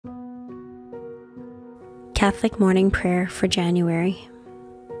Catholic Morning Prayer for January.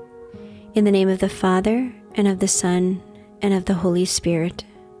 In the name of the Father, and of the Son, and of the Holy Spirit.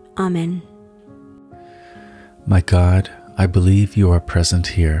 Amen. My God, I believe you are present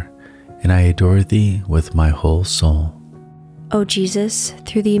here, and I adore thee with my whole soul. O Jesus,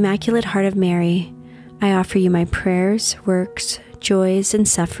 through the Immaculate Heart of Mary, I offer you my prayers, works, joys, and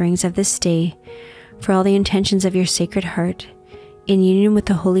sufferings of this day, for all the intentions of your Sacred Heart, in union with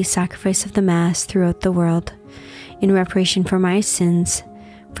the holy sacrifice of the Mass throughout the world, in reparation for my sins,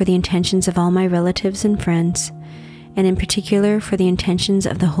 for the intentions of all my relatives and friends, and in particular for the intentions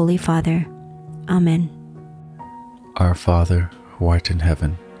of the Holy Father. Amen. Our Father, who art in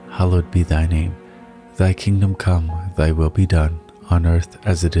heaven, hallowed be thy name. Thy kingdom come, thy will be done, on earth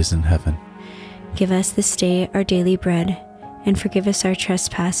as it is in heaven. Give us this day our daily bread, and forgive us our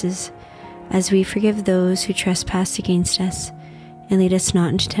trespasses, as we forgive those who trespass against us. And lead us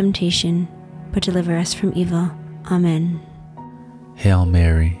not into temptation, but deliver us from evil. Amen. Hail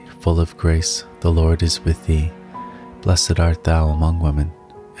Mary, full of grace, the Lord is with thee. Blessed art thou among women,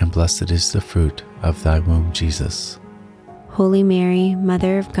 and blessed is the fruit of thy womb, Jesus. Holy Mary,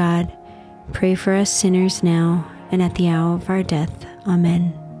 Mother of God, pray for us sinners now and at the hour of our death.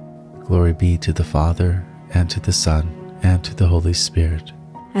 Amen. Glory be to the Father, and to the Son, and to the Holy Spirit.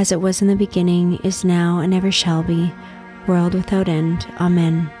 As it was in the beginning, is now, and ever shall be, world without end.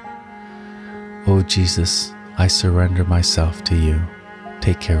 Amen. O Jesus, I surrender myself to you.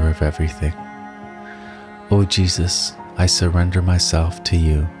 Take care of everything. O Jesus, I surrender myself to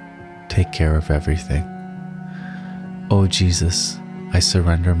you. Take care of everything. O Jesus, I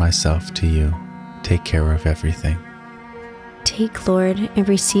surrender myself to you. Take care of everything. Take, Lord, and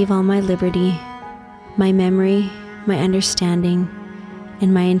receive all my liberty, my memory, my understanding,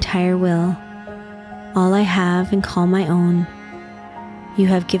 and my entire will, all I have and call my own. You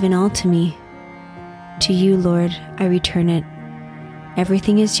have given all to me. To you, Lord, I return it.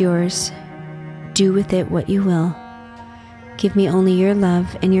 Everything is yours. Do with it what you will. Give me only your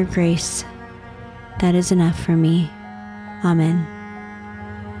love and your grace. That is enough for me. Amen.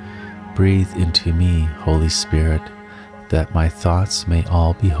 Breathe into me, Holy Spirit, that my thoughts may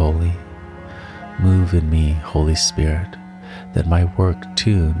all be holy. Move in me, Holy Spirit, that my work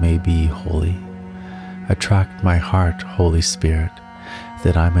too may be holy. Attract my heart, Holy Spirit,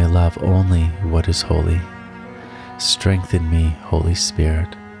 that I may love only what is holy. Strengthen me, Holy Spirit,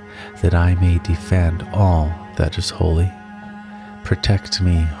 that I may defend all that is holy. Protect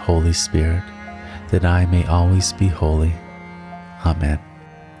me, Holy Spirit, that I may always be holy. Amen.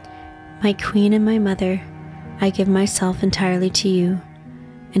 My Queen and my Mother, I give myself entirely to you,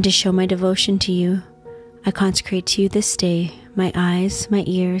 and to show my devotion to you, I consecrate to you this day my eyes, my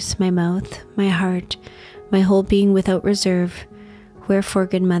ears, my mouth, my heart, my whole being without reserve. Wherefore,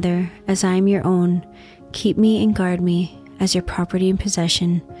 good Mother, as I am your own, keep me and guard me as your property and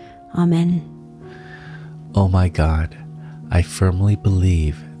possession. Amen. O my God, I firmly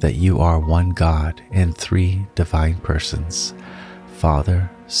believe that you are one God in three divine persons, Father,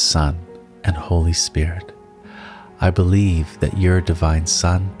 Son, and Holy Spirit. I believe that your divine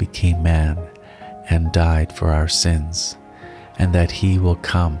Son became man and died for our sins, and that he will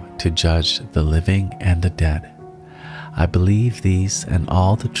come to judge the living and the dead. I believe these and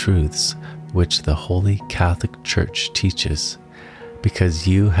all the truths which the Holy Catholic Church teaches, because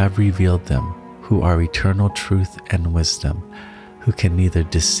you have revealed them, who are eternal truth and wisdom, who can neither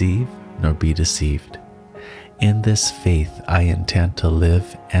deceive nor be deceived. In this faith I intend to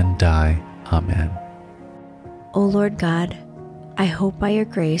live and die. Amen. O Lord God, I hope by your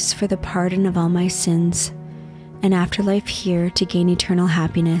grace for the pardon of all my sins, and afterlife here to gain eternal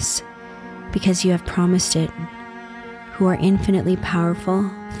happiness, because you have promised it, who are infinitely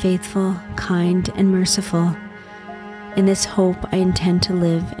powerful, faithful, kind, and merciful. In this hope I intend to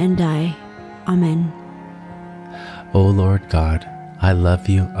live and die. Amen. O Lord God, I love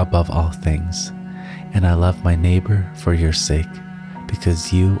you above all things, and I love my neighbor for your sake,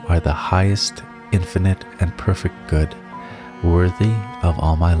 because you are the highest, infinite, and perfect good, worthy of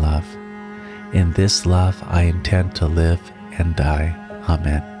all my love. In this love I intend to live and die.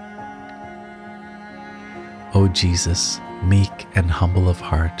 Amen. O Jesus, meek and humble of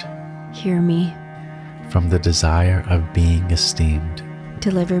heart, Hear me. From the desire of being esteemed,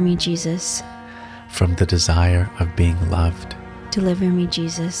 Deliver me, Jesus. From the desire of being loved, Deliver me,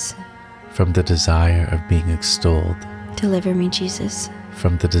 Jesus. From the desire of being extolled, Deliver me, Jesus.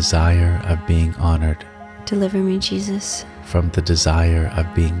 From the desire of being honored, Deliver me, Jesus. From the desire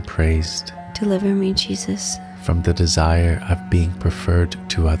of being praised, Deliver me, Jesus. From the desire of being preferred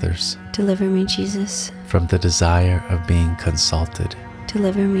to others, Deliver me, Jesus. From the desire of being consulted,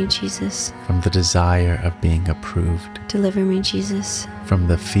 Deliver me, Jesus. From the desire of being approved. Deliver me, Jesus. From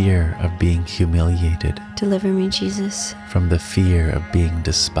the fear of being humiliated. Deliver me, Jesus. From the fear of being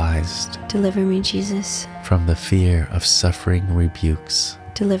despised. Deliver me, Jesus. From the fear of suffering rebukes.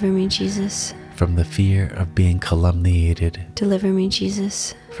 Deliver me, Jesus. From the fear of being calumniated. Deliver me,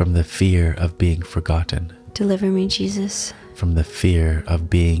 Jesus. From the fear of being forgotten. Deliver me, Jesus. From the fear of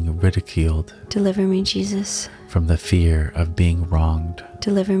being ridiculed. Deliver me, Jesus. From the fear of being wronged.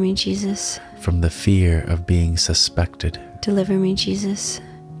 Deliver me, Jesus. From the fear of being suspected. Deliver me, Jesus.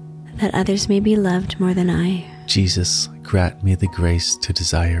 That others may be loved more than I. Jesus, grant me the grace to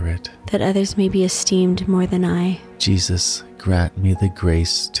desire it. That others may be esteemed more than I. Jesus, grant me the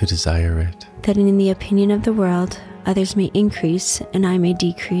grace to desire it. That in the opinion of the world, others may increase and I may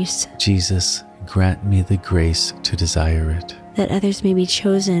decrease. Jesus, grant me the grace to desire it. That others may be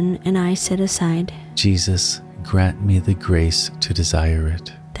chosen and I set aside. Jesus, grant me the grace to desire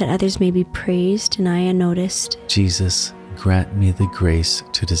it. That others may be praised and I unnoticed. Jesus, grant me the grace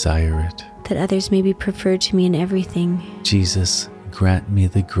to desire it. That others may be preferred to me in everything. Jesus, grant me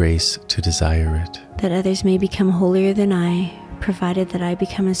the grace to desire it. That others may become holier than I, provided that I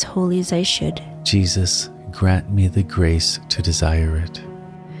become as holy as I should. Jesus, grant me the grace to desire it.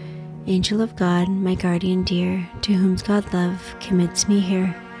 Angel of God, my guardian dear, to whom God love commits me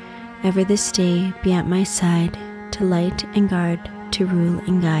here, ever this day be at my side, to light and guard, to rule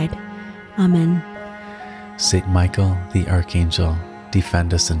and guide. Amen. Saint Michael, the Archangel,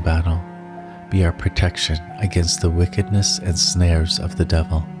 defend us in battle. Be our protection against the wickedness and snares of the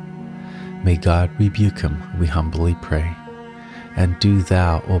devil. May God rebuke him, we humbly pray. And do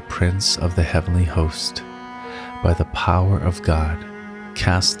thou, O Prince of the heavenly host, by the power of God,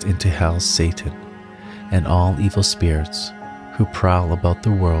 cast into hell Satan and all evil spirits who prowl about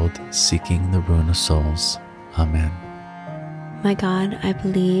the world seeking the ruin of souls. Amen. My God, I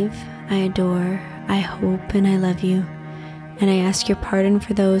believe, I adore, I hope, and I love you. And I ask your pardon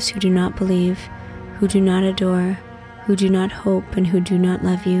for those who do not believe, who do not adore, who do not hope, and who do not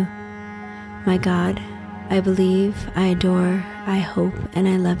love you. My God, I believe, I adore, I hope, and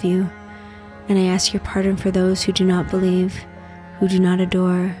I love you. And I ask your pardon for those who do not believe, who do not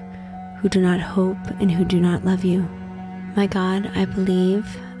adore, who do not hope, and who do not love you. My God, I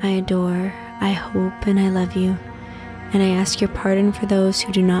believe, I adore, I hope, and I love you. And I ask your pardon for those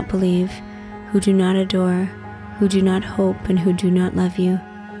who do not believe, who do not adore, who do not hope, and who do not love you.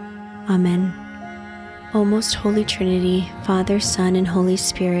 Amen. O most Holy Trinity, Father, Son, and Holy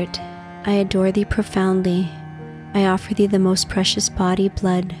Spirit, I adore thee profoundly. I offer thee the most precious body,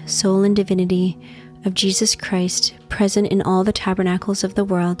 blood, soul, and divinity of Jesus Christ, present in all the tabernacles of the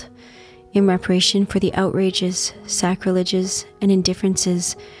world, in reparation for the outrages, sacrileges, and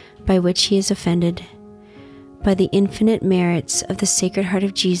indifferences by which he is offended. By the infinite merits of the Sacred Heart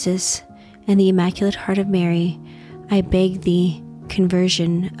of Jesus and the Immaculate Heart of Mary, I beg thee,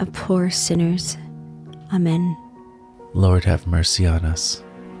 conversion of poor sinners. Amen. Lord, have mercy on us.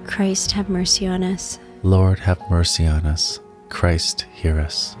 Christ, have mercy on us. Lord, have mercy on us. Christ, hear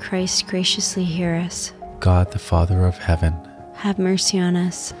us. Christ, graciously hear us. God, the Father of heaven, have mercy on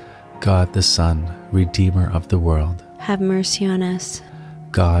us. God, the Son, Redeemer of the world, have mercy on us.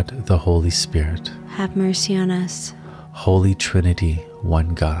 God, the Holy Spirit, have mercy on us. Holy Trinity, one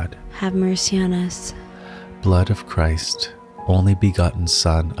God, have mercy on us. Blood of Christ, only begotten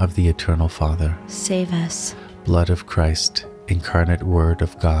Son of the Eternal Father, save us. Blood of Christ, incarnate Word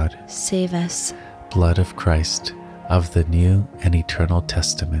of God, save us. Blood of Christ, of the New and Eternal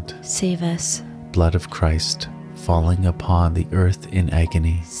Testament, save us. Blood of Christ, falling upon the earth in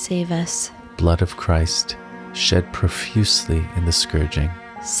agony, save us. Blood of Christ, shed profusely in the scourging,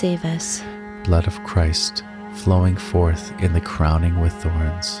 save us. Blood of Christ, flowing forth in the crowning with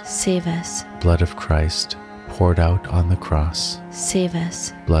thorns, save us. Blood of Christ, poured out on the cross, save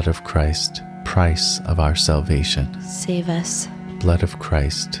us. Blood of Christ, price of our salvation, save us. Blood of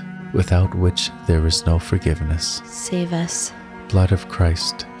Christ, without which there is no forgiveness, save us. Blood of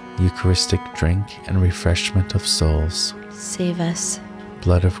Christ, Eucharistic drink and refreshment of souls, save us.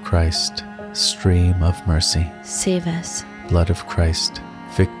 Blood of Christ, stream of mercy, save us. Blood of Christ,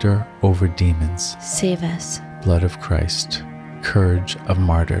 victor over demons, save us. Blood of Christ, courage of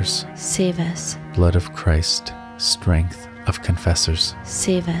martyrs, save us. Blood of Christ, strength of confessors,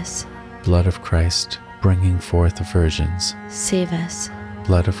 save us. Blood of Christ, bringing forth virgins, save us.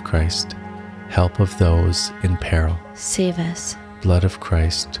 Blood of Christ, help of those in peril, save us. Blood of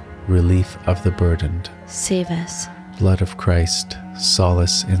Christ, relief of the burdened, save us. Blood of Christ,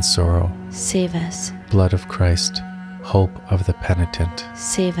 solace in sorrow, save us. Blood of Christ, hope of the penitent,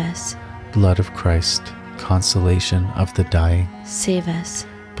 save us. Blood of Christ, consolation of the dying, save us.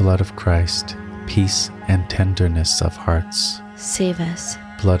 blood of Christ, peace and tenderness of hearts, Save us.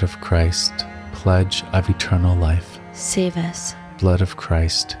 blood of Christ, pledge of eternal life, Save us. blood of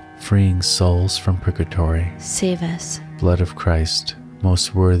Christ, freeing souls from purgatory, Save us. blood of Christ,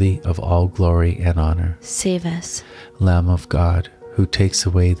 most worthy of all glory and honor, Save us. Lamb of God, who takes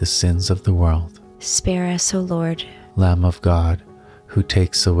away the sins of the world, Spare us, O Lord. Lamb of God, who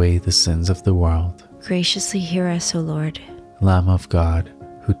takes away the sins of the world, Graciously hear us, O Lord. Lamb of God,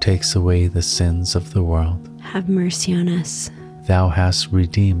 who takes away the sins of the world. Have mercy on us, Thou hast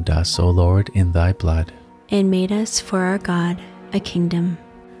redeemed us, O Lord, in thy blood. and made us for our God a kingdom.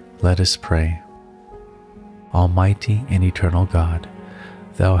 Let us pray. Almighty and eternal God,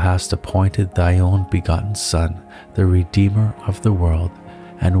 thou hast appointed thy own begotten Son, the Redeemer of the world,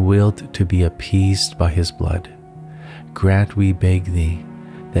 and willed to be appeased by his blood. Grant, we beg thee,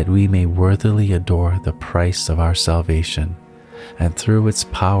 that we may worthily adore the price of our salvation, and through its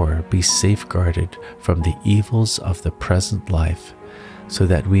power be safeguarded from the evils of the present life, so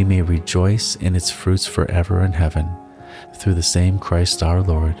that we may rejoice in its fruits forever in heaven. Through the same Christ our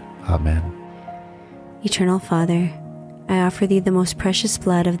Lord. Amen. Eternal Father, I offer thee the most precious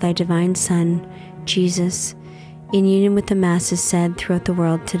blood of thy divine Son, Jesus, in union with the Masses said throughout the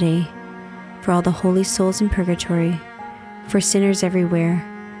world today, for all the holy souls in purgatory, for sinners everywhere,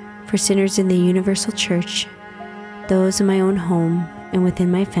 for sinners in the universal church, those in my own home and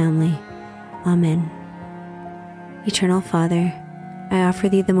within my family. Amen. Eternal Father, I offer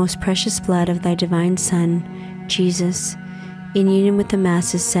thee the most precious blood of thy divine Son, Jesus, in union with the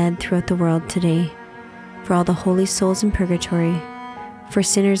Masses said throughout the world today, for all the holy souls in purgatory, for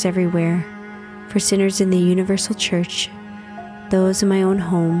sinners everywhere, for sinners in the universal church, those in my own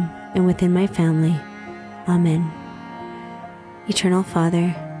home and within my family. Amen. Eternal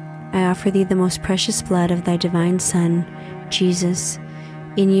Father, I offer thee the most precious blood of thy divine Son, Jesus,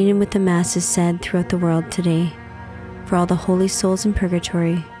 in union with the Masses said throughout the world today, for all the holy souls in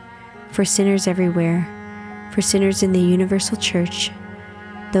purgatory, for sinners everywhere, for sinners in the universal church,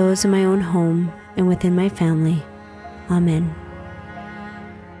 those in my own home and within my family. Amen.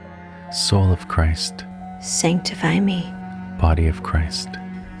 Soul of Christ, Sanctify me. body of Christ,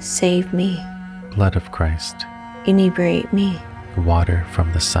 Save me. blood of Christ, Inebriate me. water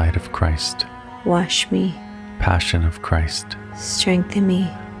from the side of Christ, Wash me. passion of Christ. Strengthen me.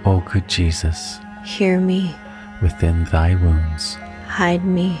 O good Jesus, Hear me. within thy wounds, Hide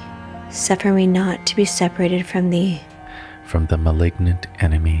me. Suffer me not to be separated from thee. from the malignant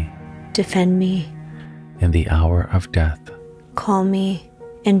enemy, Defend me. in the hour of death, Call me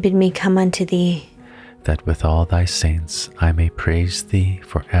and bid me come unto thee. that with all thy saints I may praise thee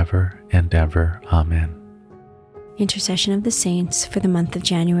forever and ever. Amen. Intercession of the Saints for the month of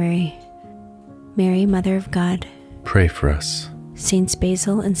January. Mary, Mother of God, Pray for us. Saints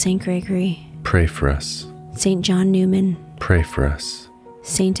Basil and Saint Gregory, Pray for us. Saint John Newman, Pray for us.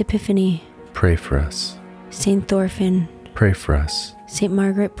 Saint Epiphany, Pray for us. Saint Thorfinn, Pray for us. Saint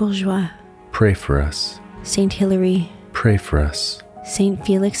Margaret Bourgeois, Pray for us. Saint Hilary, Pray for us. Saint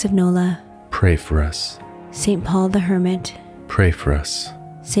Felix of Nola, Pray for us. Saint Paul the Hermit, Pray for us.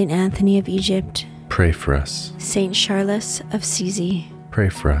 Saint Anthony of Egypt, Pray for us. Saint Charles of Assisi, Pray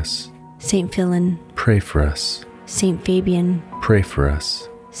for us. Saint Philin, Pray for us. Saint Fabian, Pray for us.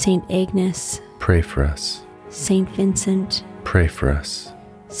 Saint Agnes, Pray for us. Saint Vincent, Pray for us.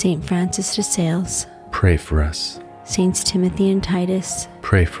 Saint Francis de Sales, Pray for us. Saints Timothy and Titus,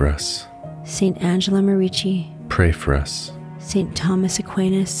 Pray for us. Saint Angela Merici, Pray for us. Saint Thomas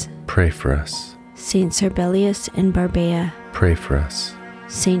Aquinas, Pray for us. Saint Sarbelius and Barbea, Pray for us.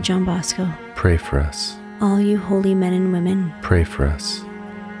 Saint John Bosco, Pray for us. all you holy men and women. Pray for us.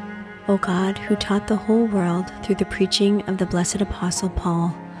 O God, who taught the whole world through the preaching of the blessed Apostle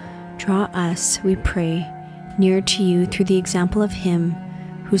Paul, draw us, we pray, near to you through the example of him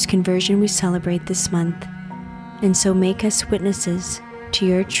whose conversion we celebrate this month, and so make us witnesses to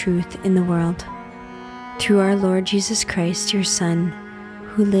your truth in the world. Through our Lord Jesus Christ, your Son,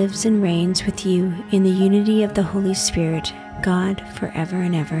 who lives and reigns with you in the unity of the Holy Spirit, God, forever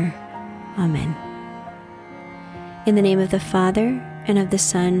and ever. Amen. In the name of the Father, and of the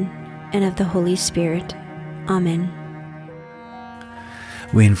Son, and of the Holy Spirit. Amen.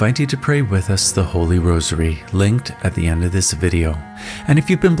 We invite you to pray with us the Holy Rosary, linked at the end of this video. And if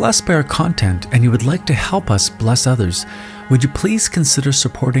you've been blessed by our content and you would like to help us bless others, would you please consider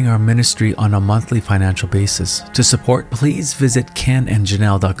supporting our ministry on a monthly financial basis? To support, please visit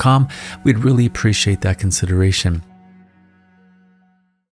kenandjanelle.com. We'd really appreciate that consideration.